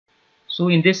So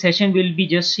in this session we'll be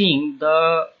just seeing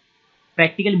the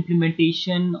practical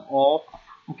implementation of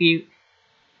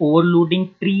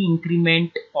overloading tree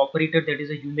increment operator, that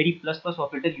is a unary plus plus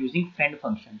operator using friend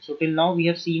function. So till now we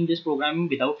have seen this programming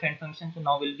without friend function, so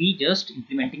now we'll be just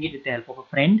implementing it with the help of a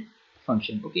friend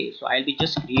function. Okay, so I'll be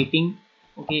just creating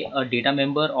a data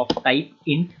member of type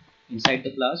int inside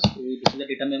the class. So this is the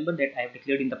data member that I have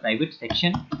declared in the private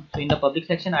section. So in the public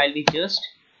section I'll be just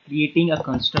creating a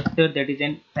constructor that is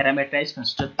an parameterized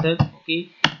constructor,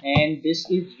 and this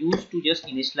is used to just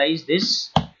initialize this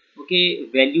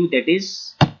value, that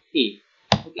is a.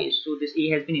 So this a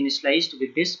has been initialized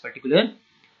with this particular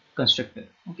constructor.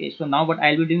 So now what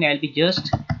I'll be doing, I'll be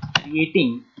just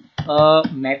creating a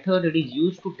method that is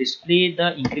used to display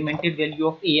the incremented value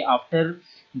of a after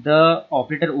the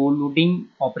operator overloading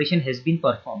operation has been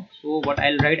performed. So what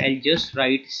I'll write, I'll just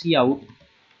write cout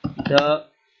the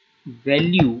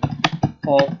value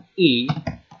of a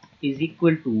is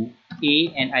equal to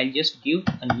a, and I'll just give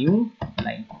a new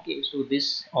line. So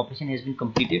this operation has been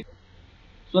completed.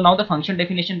 So now the function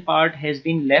definition part has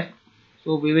been left,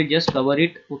 so we will just cover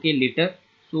it later.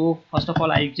 So first of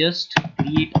all, I'll just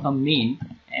create a main,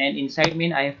 and inside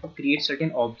main I have to create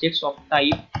certain objects of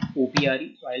type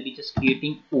OPRE. So I'll be just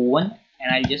creating O1,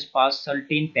 and I'll just pass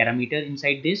certain parameter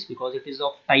inside this because it is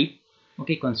of type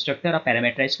constructor, a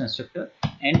parameterized constructor,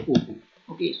 and O2.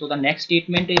 So the next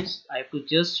statement is I have to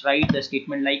just write the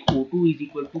statement like O2 is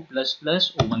equal to plus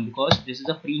plus O1, because this is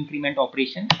a pre-increment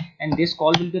operation, and this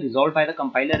call will be resolved by the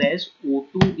compiler as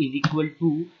O2 is equal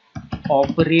to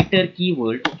operator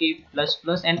keyword plus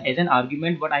plus, and as an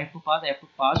argument what I have to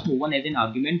pass O1 as an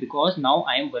argument, because now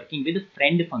I am working with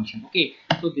friend function.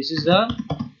 So this is the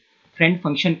friend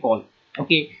function call.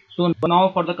 So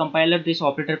now for the compiler, this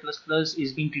operator plus plus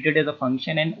is being treated as a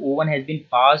function, and O1 has been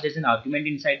passed as an argument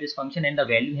inside this function, and the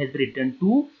value has been returned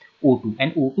to O2,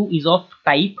 and O2 is of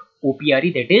type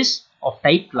OPRE, that is of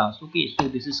type class. So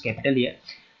this is capital here.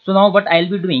 So now what I'll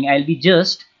be doing, I'll be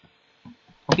just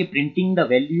printing the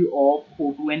value of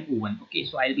O2 and O1.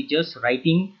 So I'll be just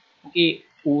writing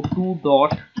O2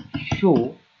 dot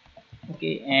show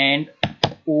and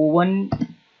O1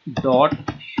 dot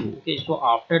show. So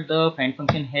after the friend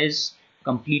function has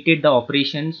completed the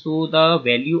operation, so the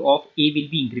value of a will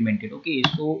be incremented.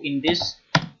 So in this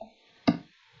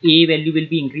a value will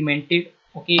be incremented,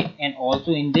 and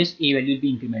also in this a value will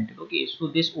be incremented. So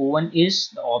this O1 is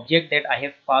the object that I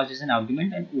have passed as an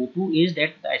argument, and O2 is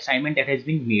that the assignment that has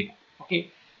been made.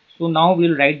 So now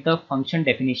we'll write the function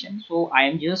definition. So I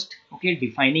am just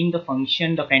defining the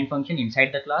function, the friend function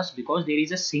inside the class, because there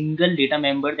is a single data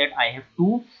member that I have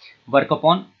to work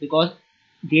upon, because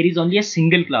there is only a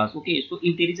single class. So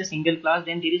if there is a single class,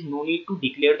 then there is no need to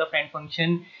declare the friend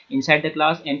function inside the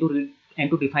class and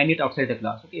to define it outside the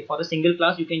class. For the single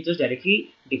class you can just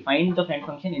directly define the friend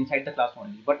function inside the class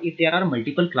only, but if there are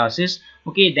multiple classes,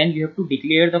 then you have to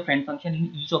declare the friend function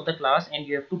in each of the class, and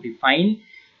you have to define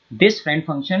this friend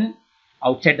function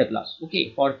outside the class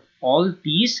for all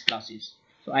these classes.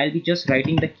 So I'll be just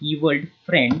writing the keyword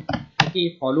friend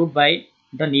followed by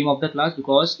the name of the class,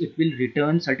 because it will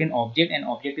return certain object, and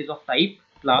object is of type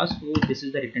class. So this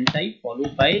is the return type,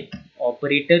 followed by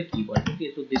operator keyword.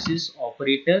 So this is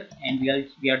operator, and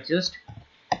we are just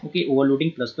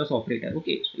overloading plus plus operator. So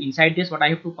inside this what I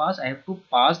have to pass, I have to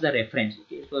pass the reference.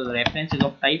 So the reference is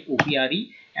of type OPRE,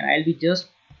 and I'll be just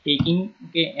taking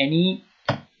any,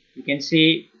 you can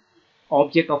say,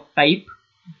 object of type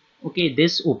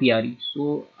this OPRE.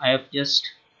 So I have just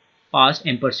passed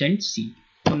 %c.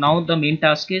 So now the main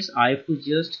task is I have to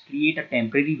just create a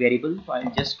temporary variable. So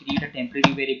I'll just create a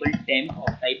temporary variable temp of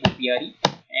type OPRE,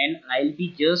 and I'll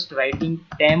be just writing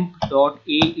temp dot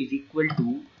a is equal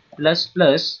to plus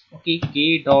plus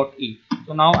k dot a.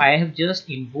 So now I have just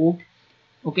invoked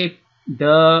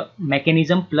the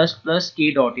mechanism plus plus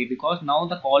k dot a, because now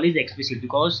the call is explicit,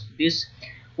 because this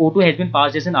O2 has been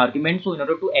passed as an argument. So in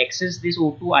order to access this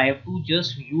O2, I have to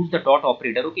just use the dot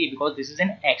operator, because this is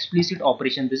an explicit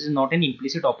operation, this is not an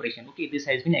implicit operation. This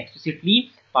has been explicitly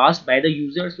passed by the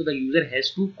user, so the user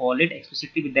has to call it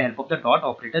explicitly with the help of the dot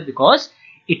operator, because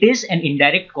it is an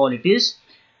indirect call.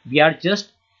 We are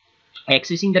just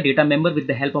accessing the data member with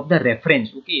the help of the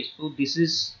reference. So this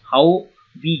is how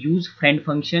we use friend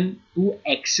function to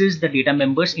access the data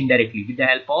members indirectly with the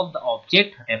help of the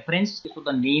object reference. So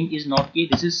the name is not k,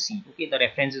 this is c. The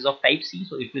reference is of type c,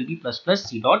 so it will be plus plus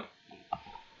c dot.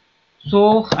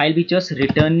 So I'll be just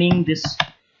returning this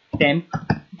temp.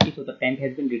 So the temp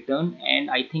has been returned, and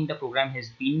I think the program has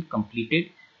been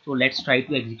completed. So let's try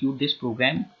to execute this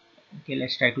program.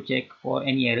 Let's try to check for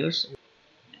any errors.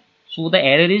 So the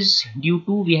error is due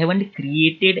to we haven't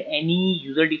created any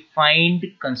user defined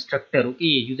constructor. Okay,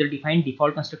 user defined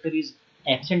default constructor is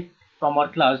absent from our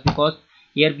class because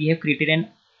here we have created an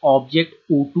object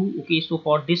o2. Okay, so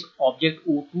for this object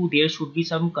o2 there should be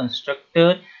some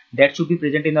constructor that should be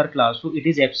present in our class, so it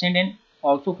is absent. And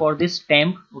also for this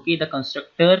temp, okay, the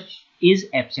constructor is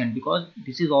absent because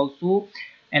this is also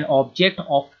an object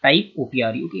of type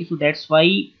OPRE. Okay, so that's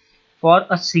why for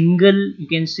a single, you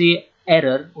can say,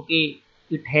 error, okay,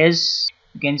 it has,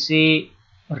 you can say,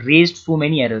 raised so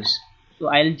many errors. So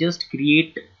I'll just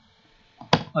create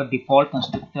a default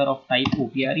constructor of type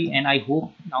OPRE, and I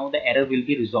hope now the error will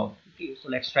be resolved. Okay, so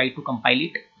let's try to compile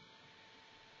it.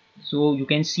 So you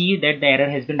can see that the error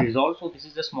has been resolved. So this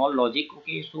is the small logic.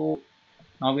 Okay, so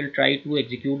now we'll try to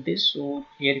execute this. So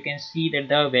here you can see that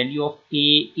the value of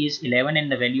a is 11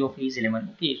 and the value of a is 11.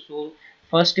 Okay, so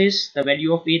first is the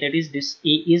value of a, that is this a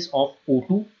is of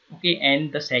o2. Okay,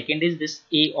 and the second is this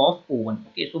a of o1.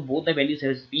 Okay, so both the values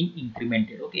has been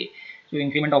incremented. Okay, so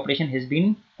increment operation has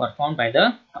been performed by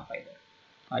the compiler.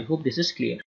 I hope this is clear.